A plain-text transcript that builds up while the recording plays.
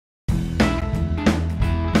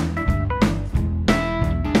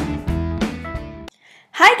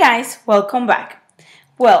Hi guys, welcome back.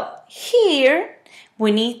 Well, here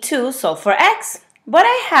we need to solve for x, but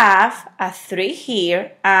I have a 3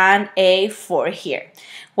 here and a 4 here.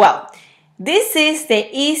 Well, this is the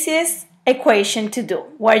easiest equation to do.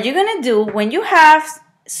 What you're going to do when you have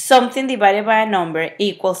something divided by a number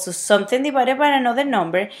equals to something divided by another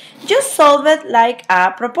number, just solve it like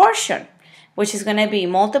a proportion, which is going to be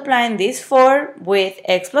multiplying this 4 with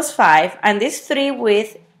x plus 5 and this 3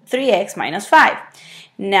 with 3x minus 5.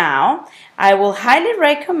 Now, I will highly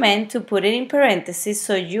recommend to put it in parentheses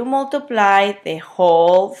so you multiply the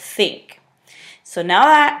whole thing. So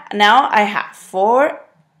now I have 4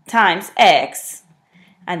 times x,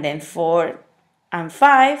 and then 4 and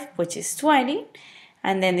 5, which is 20,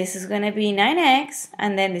 and then this is going to be 9x,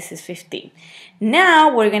 and then this is 15.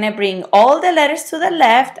 Now we're going to bring all the letters to the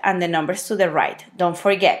left and the numbers to the right. Don't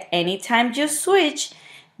forget, anytime you switch,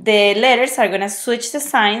 the letters are going to switch the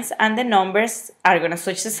signs and the numbers are going to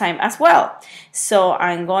switch the sign as well. So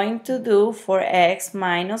I'm going to do 4x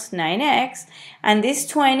minus 9x, and this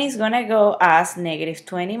 20 is going to go as negative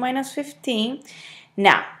 20 minus 15.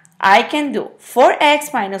 Now, I can do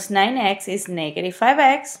 4x minus 9x is negative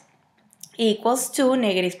 5x equals to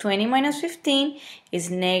negative 20 minus 15 is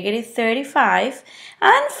negative 35.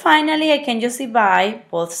 And finally, I can just divide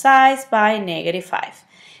both sides by negative 5.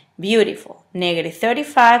 Beautiful. Negative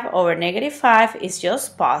 35 over negative 5 is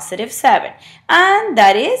just positive 7. And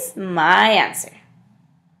that is my answer.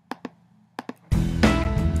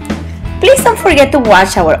 Please don't forget to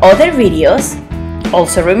watch our other videos.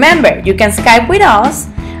 Also remember, you can Skype with us.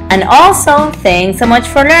 And also, thanks so much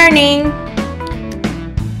for learning.